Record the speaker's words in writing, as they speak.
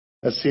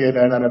a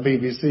CNN and a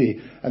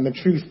BBC, and the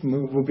truth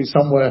will be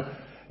somewhere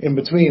in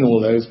between all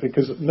those,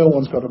 because no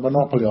one's got a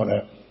monopoly on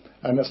it.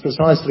 And that's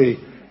precisely,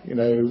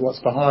 what's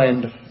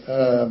behind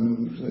the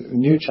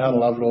new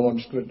channel I've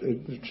launched,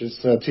 which is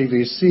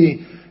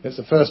TVC. It's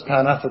the first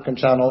Pan-African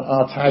channel.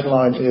 Our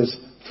tagline is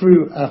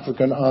 "Through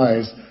African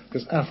Eyes,"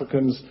 because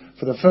Africans,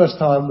 for the first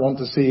time, want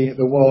to see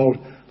the world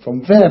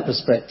from their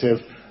perspective.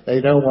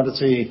 They don't want to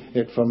see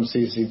it from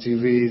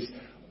CCTV's,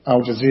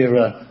 Al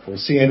Jazeera, or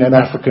CNN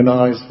African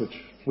Eyes, which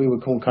we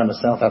would call kind of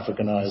South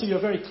African eyes. So you're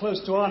very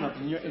close to Arnab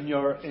in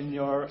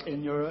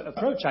your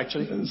approach,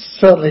 actually.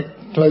 Certainly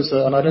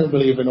closer, and I don't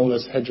believe in all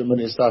this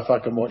hegemony stuff. I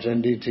can watch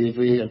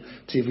NDTV and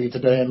TV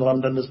Today in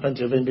London. There's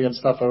plenty of Indian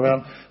stuff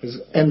around. There's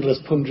endless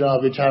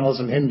Punjabi channels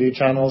and Hindi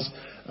channels.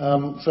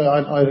 So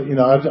I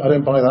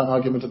don't buy that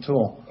argument at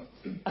all.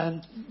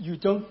 And you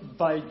don't,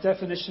 by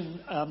definition,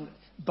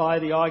 buy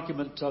the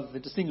argument of the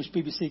distinguished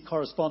BBC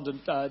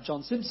correspondent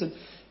John Simpson,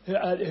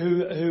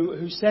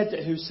 who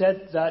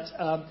said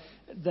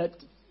that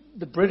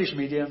the British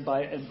media,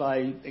 and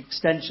by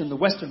extension the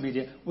Western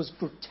media, was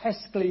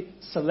grotesquely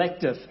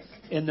selective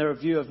in their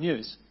view of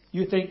news.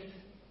 You think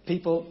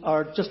people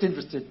are just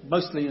interested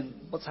mostly in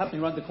what's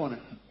happening around the corner?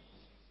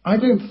 I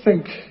don't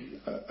think...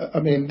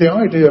 the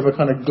idea of a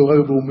kind of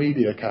global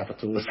media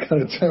capital is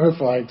kind of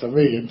terrifying to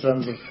me in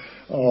terms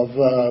of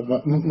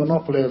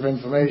monopoly of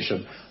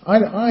information.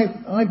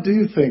 I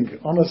do think,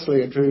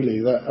 honestly and truly,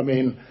 that,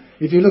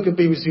 if you look at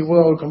BBC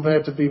World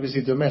compared to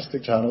BBC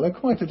Domestic Channel, they're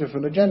quite a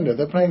different agenda.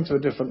 They're playing to a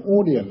different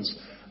audience.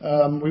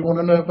 We want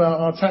to know about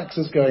our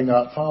taxes going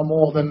up far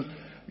more than,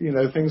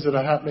 things that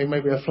are happening,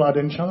 maybe a flood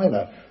in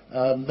China.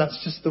 That's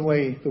just the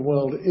way the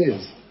world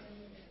is.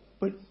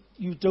 But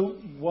you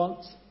don't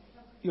want...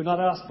 You're not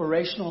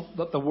aspirational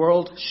that the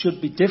world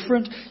should be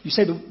different. You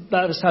say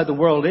that is how the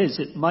world is.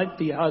 It might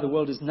be how the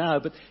world is now,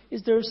 but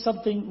is there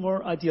something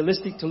more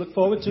idealistic to look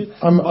forward to?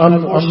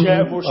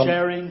 More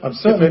sharing. I'm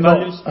certainly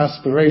not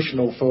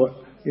aspirational for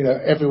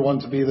everyone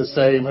to be the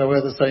same, wear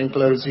the same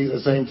clothes, eat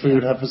the same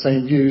food, have the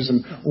same views,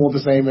 and all the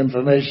same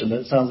information.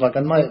 It sounds like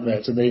a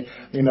nightmare to me.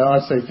 I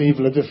say vive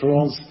la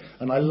différence,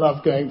 and I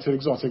love going to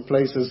exotic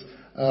places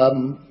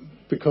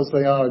because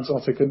they are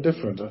exotic and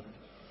different.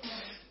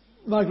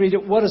 Margarita,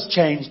 what has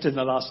changed in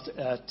the last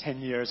 10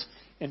 years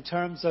in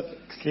terms of,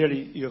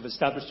 clearly you have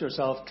established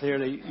yourself,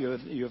 clearly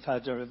you've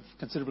had a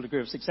considerable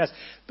degree of success,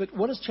 but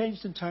what has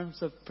changed in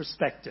terms of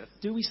perspective?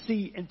 Do we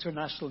see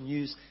international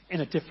news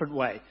in a different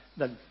way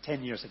than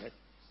 10 years ago?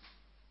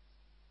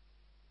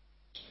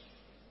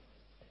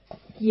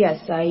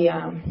 Yes, I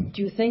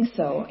do think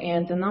so,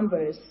 and the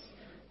numbers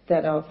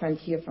that our friend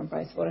here from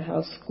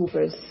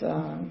PricewaterhouseCoopers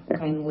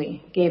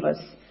kindly gave us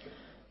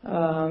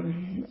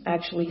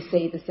actually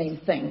say the same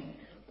thing.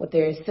 What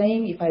they're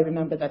saying, if I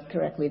remember that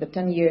correctly, that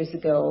 10 years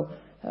ago,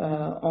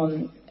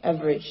 on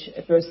average,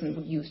 a person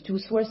would use 2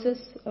 sources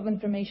of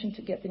information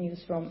to get the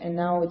news from, and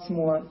now it's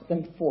more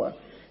than 4.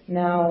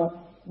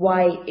 Now,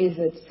 why is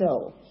it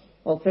so?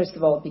 Well, first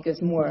of all,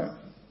 because more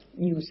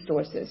news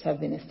sources have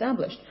been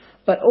established.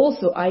 But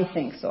also, I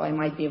think, so I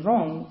might be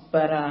wrong,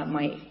 but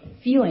my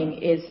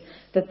feeling is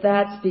that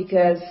that's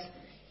because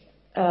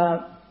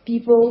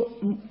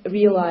people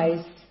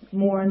realize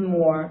more and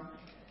more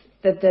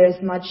that there is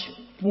much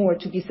more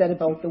to be said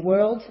about the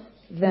world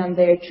than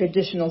their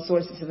traditional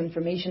sources of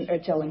information are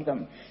telling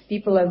them.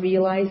 People are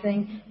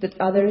realizing that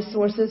other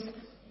sources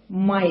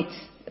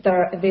that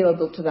are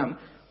available to them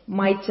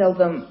might tell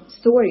them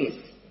stories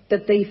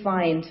that they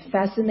find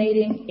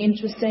fascinating,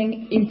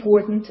 interesting,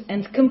 important,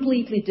 and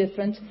completely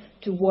different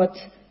to what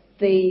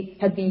they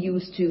had been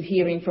used to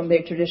hearing from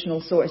their traditional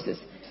sources.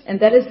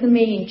 And that is the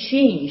main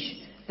change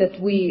that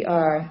we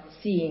are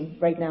seeing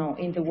right now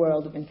in the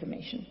world of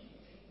information.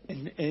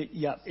 Indeed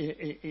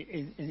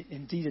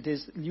it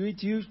is. Do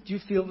you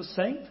feel the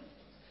same?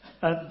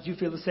 Do you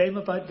feel the same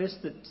about this,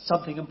 that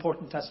something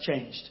important has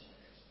changed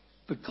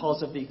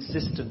because of the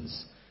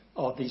existence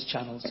of these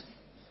channels?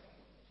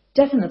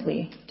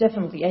 Definitely.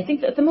 I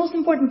think that the most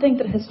important thing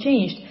that has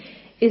changed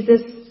is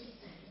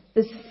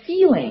this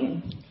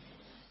feeling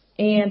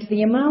and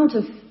the amount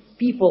of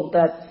people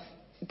that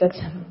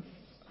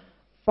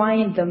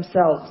find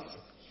themselves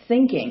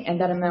thinking, and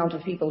that amount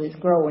of people is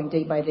growing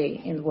day by day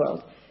in the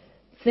world,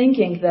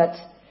 thinking that,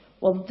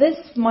 well, this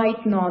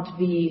might not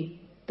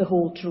be the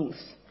whole truth.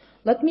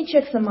 Let me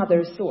check some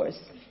other source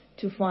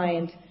to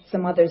find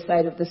some other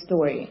side of the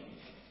story.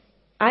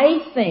 I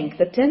think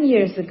that 10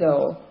 years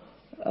ago,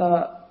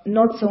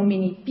 not so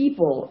many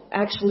people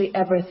actually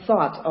ever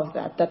thought of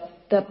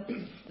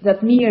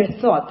that mere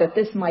thought that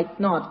this might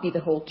not be the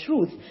whole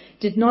truth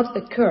did not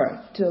occur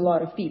to a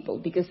lot of people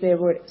because they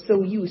were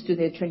so used to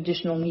their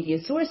traditional media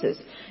sources,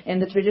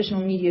 and the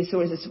traditional media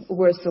sources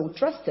were so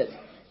trusted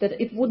that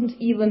it wouldn't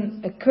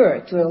even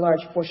occur to a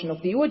large portion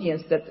of the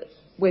audience that,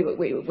 wait,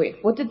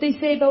 what did they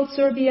say about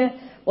Serbia?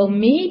 Well,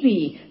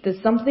 maybe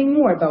there's something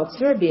more about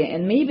Serbia,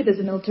 and maybe there's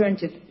an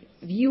alternative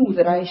view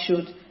that I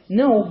should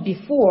know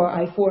before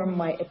I form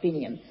my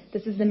opinion.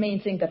 This is the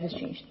main thing that has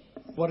changed.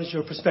 What is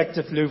your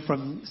perspective, Lou,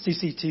 from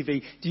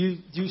CCTV? Do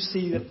you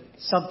see that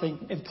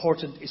something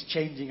important is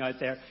changing out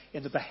there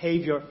in the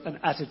behaviour and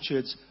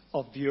attitudes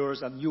of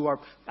viewers, and you are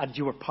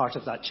part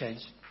of that change?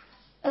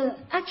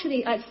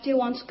 Actually, I still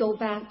want to go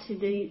back to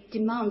the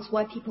demands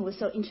why people were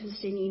so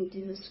interested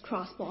in this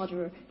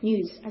cross-border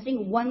news. I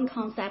think one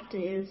concept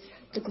is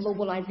the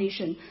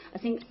globalization. I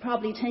think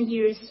probably 10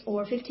 years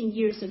or 15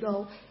 years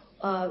ago,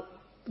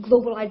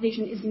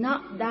 globalization is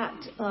not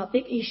that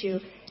big issue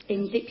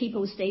in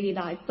people's daily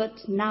life. But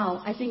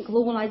now, I think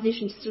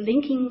globalization is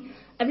linking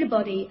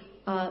everybody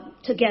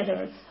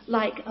together.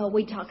 Like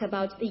we talk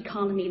about the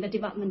economy, the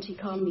development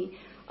economy.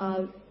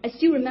 I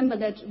still remember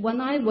that when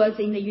I was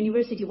in the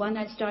university, when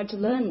I started to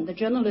learn the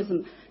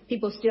journalism,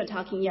 people still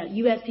talking,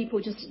 U.S.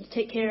 people just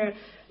take care,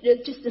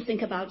 just to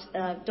think about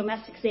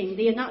domestic thing.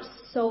 They are not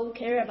so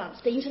care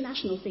about the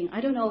international thing.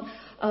 I don't know,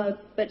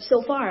 but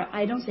so far,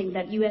 I don't think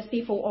that U.S.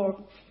 people or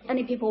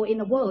any people in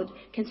the world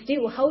can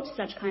still hold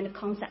such kind of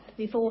concept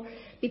because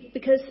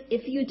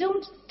if you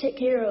don't take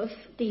care of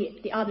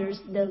the others,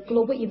 the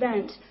global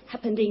event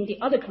happening in the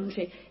other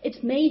country,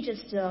 it may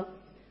just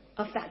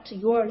affect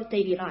your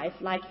daily life,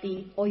 like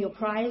the oil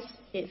price.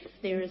 If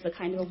there is a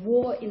kind of a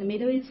war in the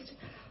Middle East,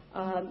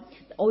 the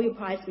oil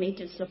price may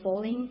just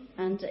falling,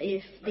 and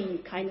if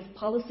the kind of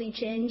policy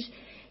change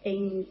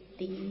in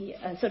the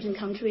certain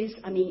countries,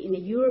 I mean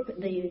in Europe,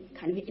 the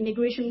kind of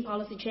immigration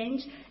policy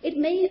change, it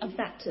may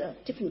affect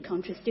different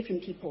countries,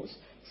 different peoples.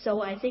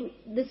 So I think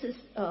this is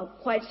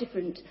quite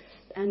different,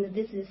 and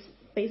this is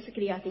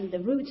basically, I think, the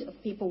root of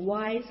people,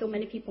 why so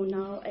many people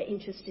now are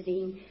interested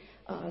in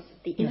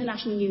the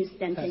international news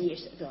than 10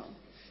 years ago.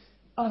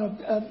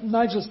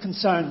 Nigel's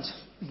concerned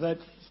that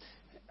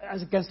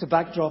as against the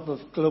backdrop of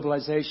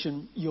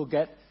globalization, you'll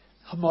get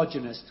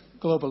homogenous,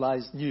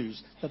 globalized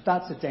news,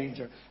 that's a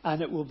danger,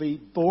 and it will be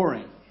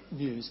boring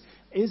news.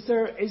 Is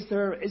there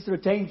a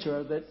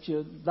danger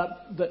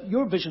that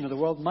your vision of the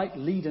world might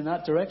lead in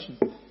that direction?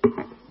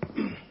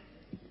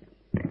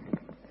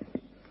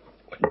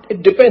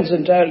 It depends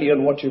entirely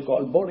on what you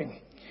call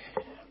boring.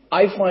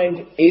 I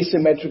find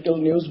asymmetrical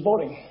news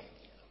boring.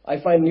 I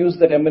find news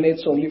that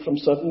emanates only from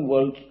certain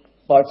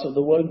parts of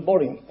the world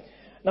boring.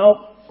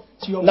 Now,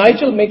 so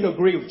Nigel you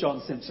agree with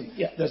John Simpson?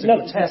 Yeah, there's a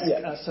grotesque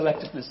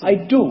selectiveness. I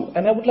do,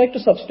 and I would like to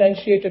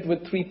substantiate it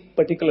with 3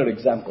 particular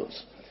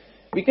examples.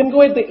 We can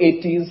go at the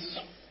 80s,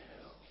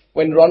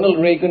 when Ronald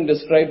Reagan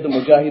described the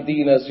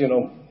Mujahideen as,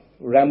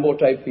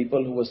 Rambo-type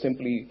people who were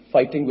simply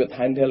fighting with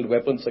handheld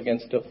weapons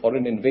against a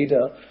foreign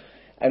invader.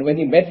 And when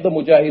he met the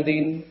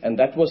Mujahideen, and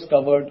that was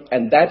covered,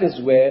 and that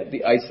is where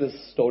the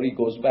ISIS story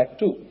goes back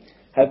to.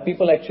 Have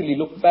people actually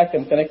looked back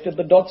and connected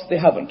the dots? They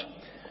haven't.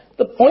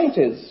 The point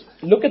is,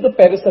 look at the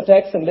Paris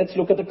attacks and let's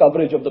look at the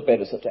coverage of the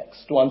Paris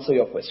attacks to answer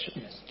your question.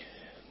 Yes.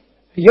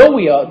 Here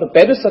we are, the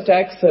Paris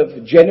attacks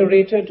have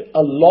generated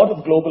a lot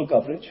of global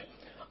coverage,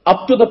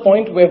 up to the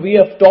point where we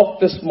have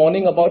talked this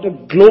morning about a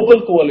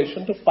global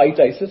coalition to fight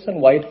ISIS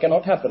and why it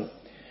cannot happen.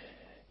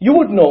 You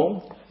would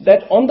know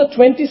that on the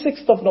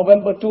 26th of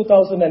November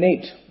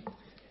 2008,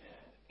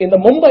 in the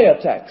Mumbai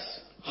attacks,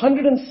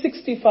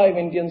 165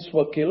 Indians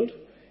were killed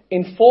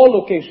in 4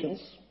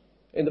 locations.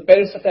 In the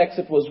Paris attacks,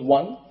 it was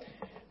 1,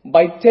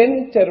 by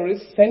 10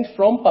 terrorists sent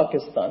from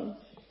Pakistan,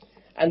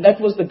 and that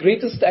was the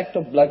greatest act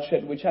of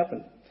bloodshed which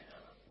happened.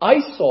 I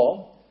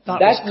saw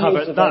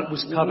that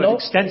was covered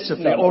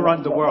extensively all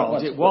around the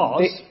world.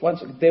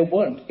 They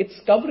weren't. Its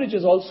coverage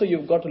is also,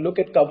 you've got to look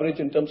at coverage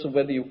in terms of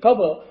whether you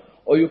cover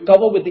or you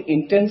cover with the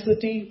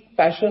intensity,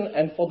 passion,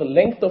 and for the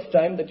length of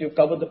time that you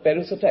cover the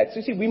Paris attacks.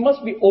 You see, we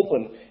must be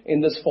open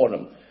in this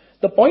forum.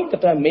 The point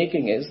that I'm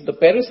making is the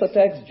Paris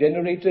attacks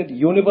generated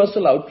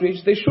universal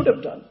outrage. They should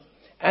have done.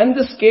 And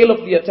the scale of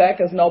the attack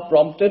has now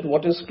prompted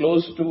what is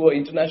close to an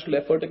international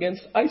effort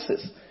against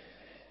ISIS.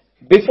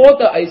 Before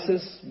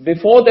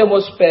there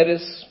was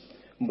Paris,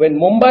 when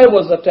Mumbai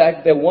was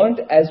attacked, there weren't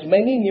as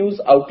many news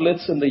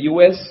outlets in the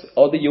US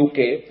or the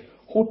UK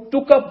who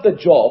took up the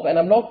job, and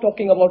I'm not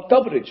talking about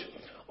coverage,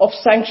 of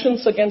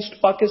sanctions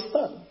against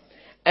Pakistan.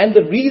 And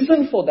the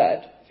reason for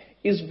that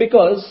is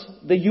because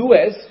the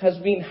US has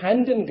been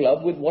hand in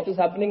glove with what is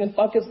happening in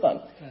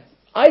Pakistan.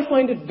 I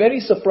find it very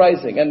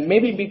surprising, and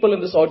maybe people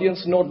in this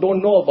audience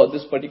don't know about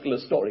this particular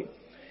story.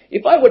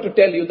 If I were to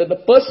tell you that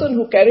the person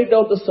who carried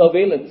out the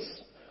surveillance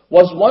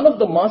was one of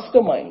the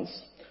masterminds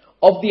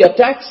of the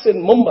attacks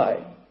in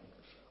Mumbai,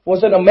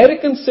 was an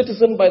American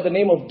citizen by the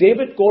name of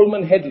David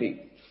Coleman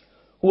Headley,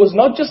 who was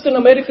not just an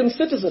American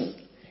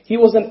citizen, he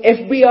was an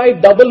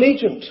FBI double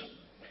agent.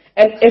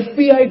 An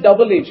FBI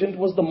double agent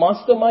was the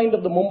mastermind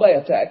of the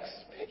Mumbai attacks.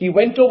 He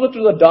went over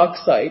to the dark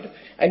side,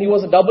 and he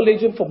was a double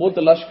agent for both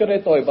the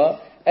Lashkar-e-Toiba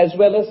as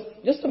well as...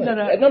 Just a minute.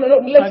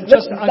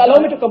 Allow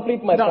me to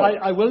complete my point.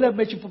 I will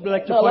let you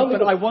complete your point,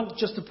 but I want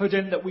just to put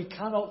in that we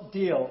cannot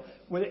deal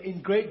with it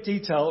in great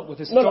detail with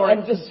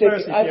historic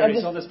conspiracy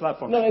theories on this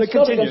platform. It's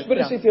not a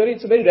conspiracy theory,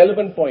 it's a very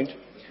relevant point.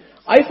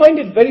 I find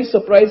it very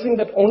surprising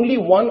that only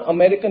one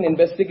American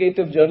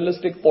investigative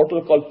journalistic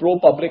portal called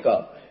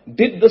ProPublica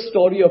did the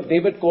story of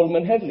David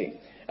Coleman Headley.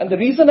 And the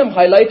reason I'm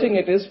highlighting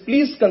it is,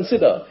 please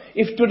consider,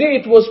 if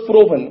today it was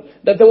proven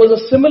that there was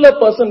a similar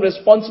person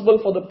responsible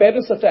for the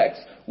Paris attacks,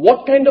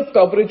 what kind of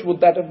coverage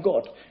would that have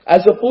got,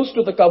 as opposed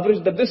to the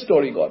coverage that this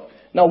story got?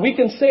 Now we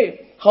can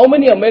say, how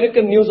many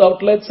American news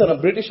outlets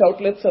and British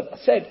outlets have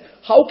said,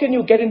 how can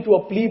you get into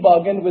a plea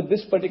bargain with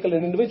this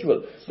particular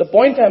individual? The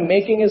point I'm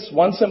making is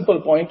one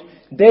simple point.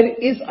 There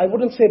is, I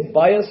wouldn't say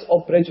bias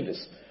or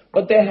prejudice,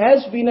 but there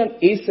has been an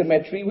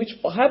asymmetry which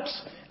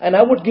perhaps, and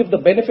I would give the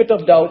benefit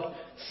of doubt,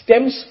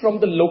 stems from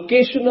the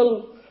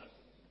locational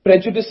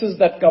prejudices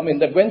that come in.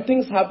 That when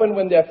things happen,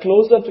 when they are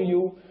closer to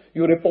you,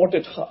 you report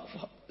it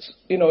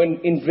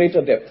in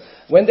greater depth.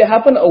 When they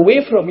happen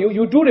away from you,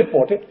 you do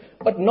report it,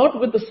 but not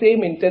with the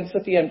same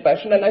intensity and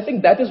passion. And I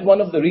think that is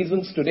one of the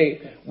reasons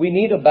today we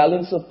need a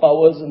balance of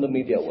powers in the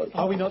media world.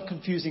 Are we not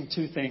confusing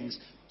two things?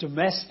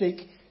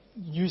 Domestic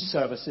news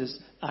services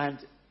and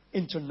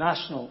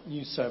international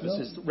news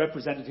services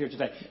represented here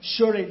today.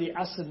 Surely the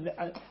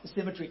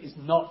asymmetry is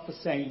not the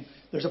same.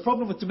 There's a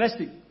problem with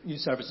domestic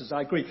news services,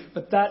 I agree,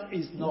 but that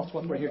is not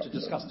what we're here to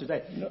discuss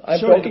today.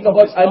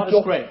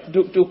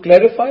 To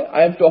clarify,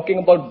 I am talking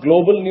about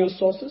global news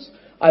sources.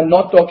 I'm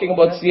not talking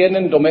about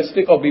CNN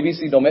domestic or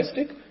BBC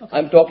domestic. Okay.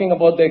 I'm talking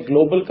about their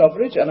global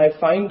coverage, and I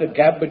find the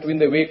gap between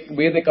the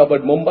way they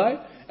covered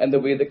Mumbai and the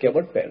way they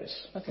covered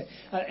Paris. Okay.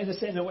 In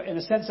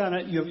a sense,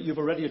 Anna, you've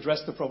already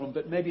addressed the problem,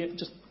 but maybe at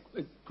just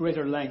a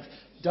greater length.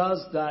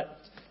 Does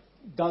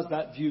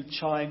that view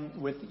chime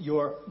with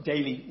your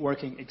daily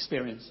working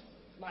experience?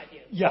 My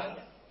view? Yeah.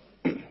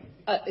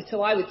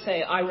 So I would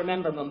say I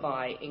remember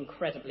Mumbai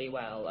incredibly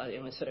well.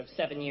 It was sort of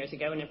 7 years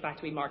ago, and in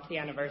fact we marked the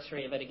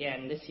anniversary of it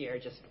again this year,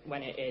 just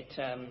when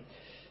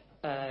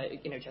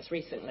just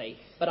recently.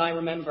 But I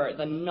remember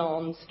the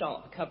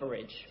non-stop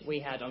coverage we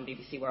had on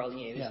BBC World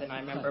News, and I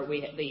remember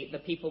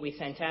the people we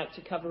sent out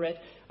to cover it.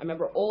 I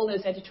remember all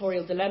those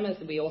editorial dilemmas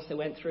that we also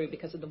went through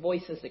because of the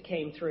voices that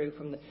came through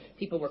from the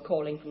people were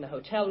calling from the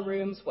hotel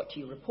rooms. What do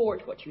you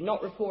report? What do you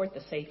not report?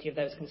 The safety of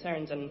those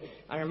concerns. And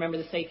I remember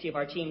the safety of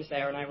our teams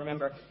there, and I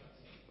remember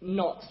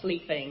not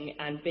sleeping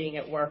and being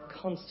at work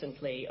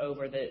constantly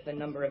over the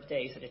number of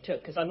days that it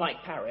took. Because unlike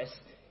Paris,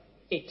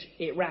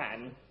 it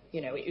ran.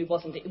 It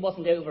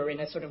wasn't over in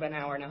a sort of an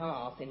hour and a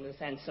half in the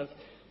sense of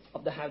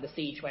how the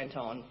siege went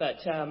on. But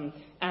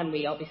and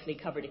we obviously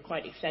covered it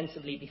quite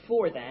extensively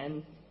before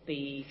then,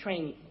 the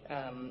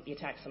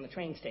attacks on the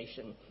train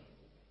station.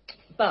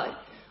 But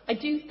I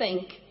do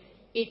think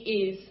it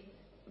is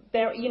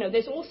there.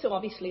 There's also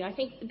obviously I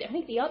think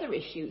the other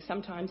issue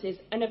sometimes is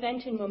an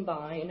event in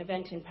Mumbai, an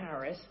event in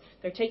Paris.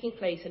 They're taking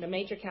place in a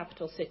major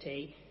capital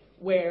city,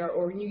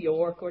 or New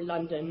York, or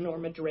London, or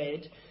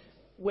Madrid,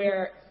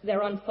 where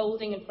they're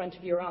unfolding in front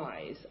of your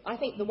eyes. I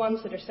think the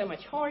ones that are so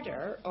much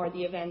harder are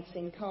the events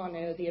in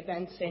Kano, the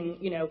events in,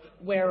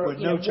 where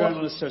no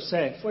journalists are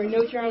safe. Where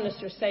no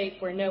journalists are safe,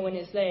 where no one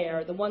is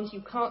there, the ones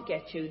you can't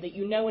get to, that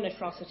an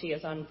atrocity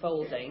is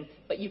unfolding,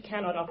 but you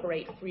cannot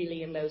operate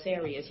freely in those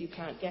areas, you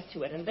can't get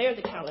to it. And they're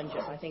the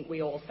challenges I think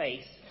we all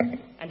face.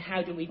 And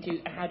how do we do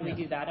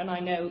that? And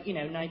I know,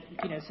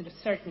 sort of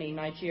certainly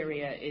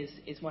Nigeria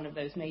is one of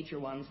those major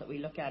ones that we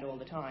look at all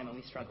the time and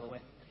we struggle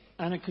with.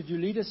 Anna, could you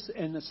lead us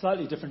in a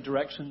slightly different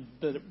direction,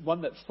 but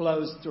one that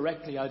flows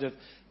directly out of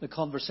the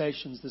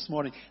conversations this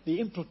morning? The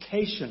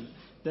implication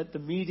that the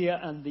media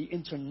and the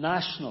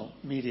international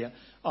media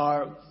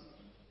are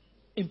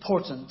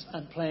important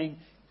and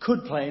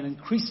could play an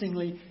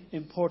increasingly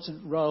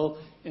important role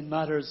in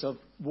matters of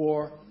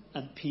war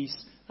and peace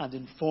and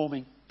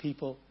informing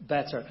people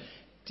better.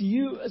 Do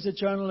you, as a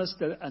journalist,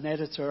 an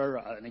editor,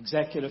 an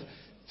executive,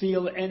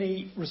 feel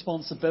any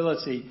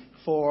responsibility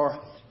for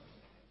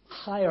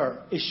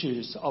higher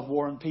issues of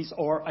war and peace,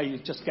 or are you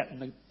just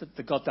getting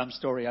the goddamn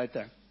story out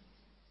there?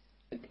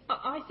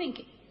 I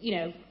think,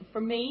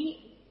 for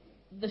me,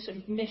 the sort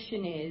of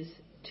mission is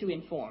to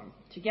inform,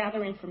 to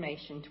gather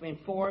information, to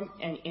inform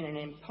in an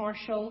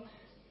impartial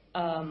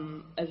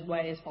as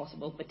way as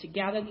possible, but to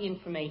gather the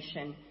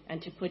information and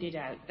to put it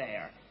out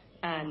there.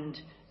 And,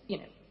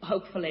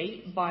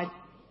 hopefully by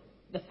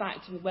the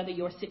fact of whether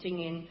you're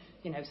sitting in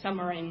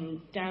somewhere in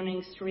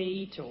Downing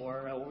Street,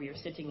 or you're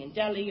sitting in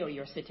Delhi, or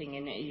you're sitting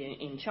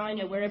in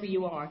China, wherever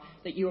you are,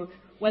 that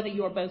whether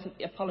you're both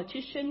a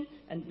politician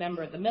and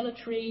member of the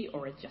military,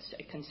 or just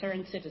a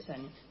concerned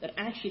citizen, that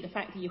actually the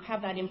fact that you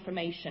have that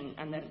information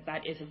and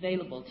that is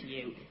available to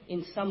you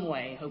in some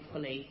way,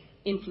 hopefully,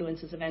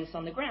 influences events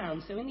on the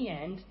ground. So in the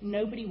end,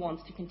 nobody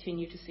wants to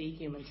continue to see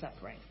human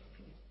suffering.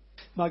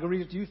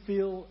 Margarita, do you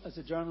feel, as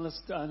a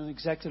journalist and an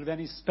executive,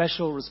 any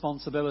special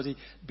responsibility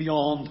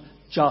beyond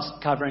just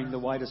covering the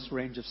widest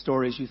range of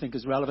stories you think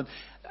is relevant?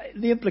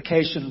 The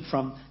implication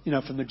from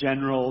the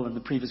general and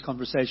the previous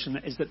conversation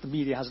is that the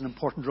media has an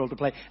important role to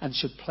play and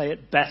should play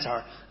it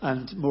better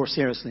and more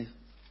seriously.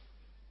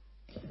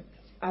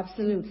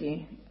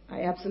 Absolutely.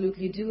 I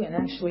absolutely do. And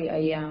actually,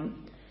 I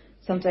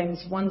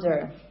sometimes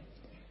wonder,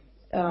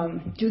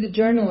 do the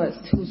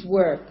journalists whose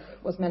work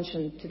was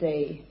mentioned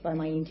today by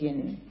my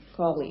Indian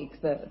colleagues,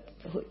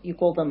 you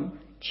call them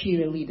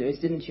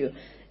cheerleaders, didn't you?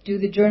 do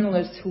the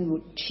journalists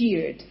who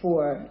cheered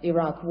for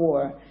Iraq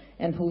war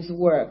and whose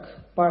work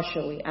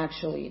partially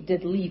actually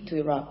did lead to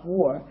Iraq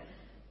war,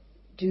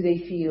 do they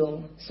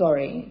feel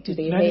sorry? Did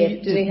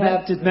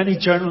many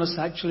journalists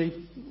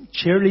actually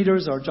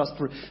cheerleaders or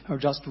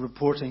just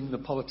reporting the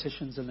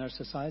politicians in their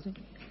society?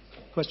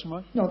 Question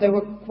mark? No, there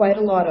were quite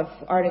a lot of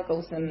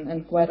articles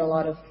and quite a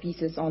lot of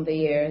pieces on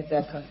the air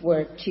that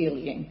were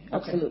cheerleading.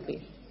 Absolutely.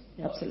 Okay.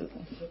 Yeah.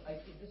 Absolutely.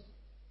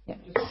 Yeah.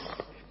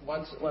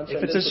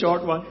 If it's a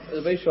short one.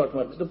 A very short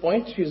one. The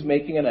point she's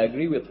making, and I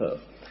agree with her,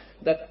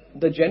 that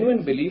the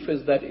genuine belief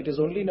is that it is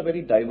only in a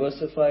very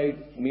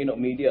diversified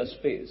media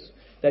space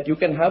that you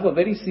can have a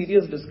very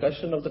serious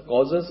discussion of the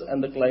causes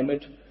and the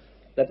climate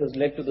that has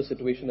led to the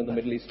situation in the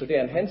Middle East today.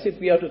 And hence, if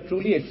we are to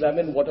truly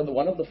examine what are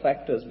one of the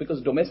factors,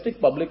 because domestic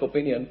public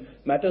opinion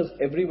matters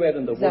everywhere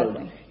in the world.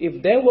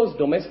 If there was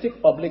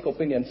domestic public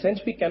opinion,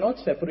 since we cannot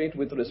separate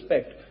with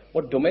respect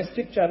what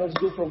domestic channels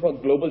do from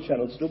what global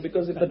channels do,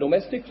 because if the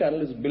domestic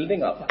channel is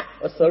building up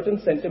a certain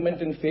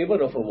sentiment in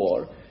favor of a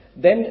war,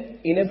 then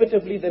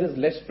inevitably there is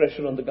less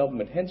pressure on the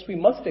government. Hence, we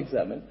must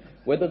examine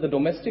whether the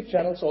domestic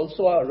channels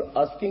also are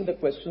asking the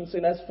questions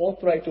in as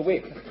forthright a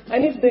way.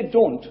 And if they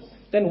don't,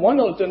 then one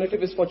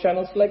alternative is for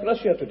channels like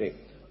Russia today.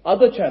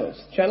 Other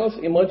channels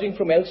emerging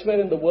from elsewhere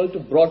in the world to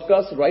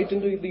broadcast right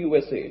into the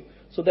USA,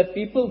 so that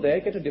people there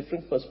get a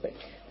different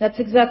perspective. That's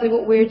exactly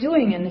what we're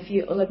doing, and if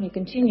you let me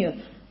continue,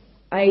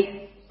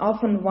 I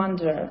often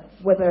wonder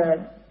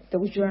whether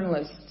those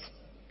journalists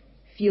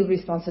feel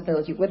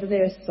responsibility, whether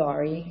they're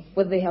sorry,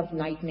 whether they have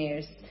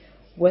nightmares,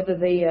 whether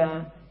they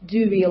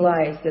do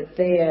realize that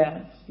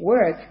their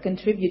work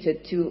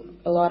contributed to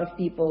a lot of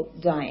people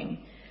dying.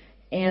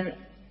 And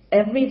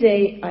every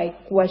day I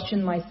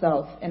question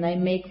myself and I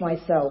make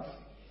myself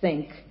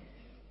think,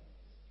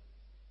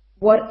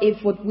 what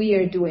if what we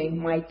are doing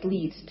might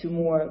lead to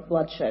more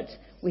bloodshed?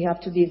 We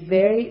have to be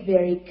very,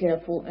 very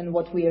careful in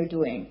what we are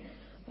doing.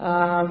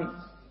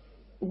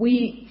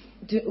 We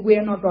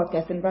are not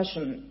broadcast in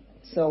Russian,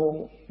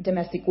 so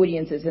domestic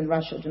audiences in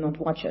Russia do not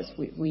watch us.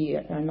 We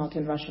are not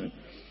in Russian.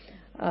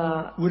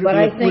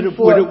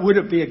 Would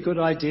it be a good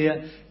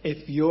idea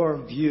if your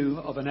view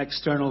of an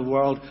external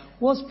world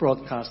was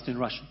broadcast in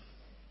Russian?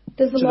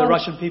 There's a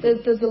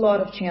lot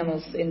of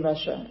channels in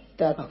Russia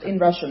in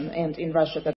Russian that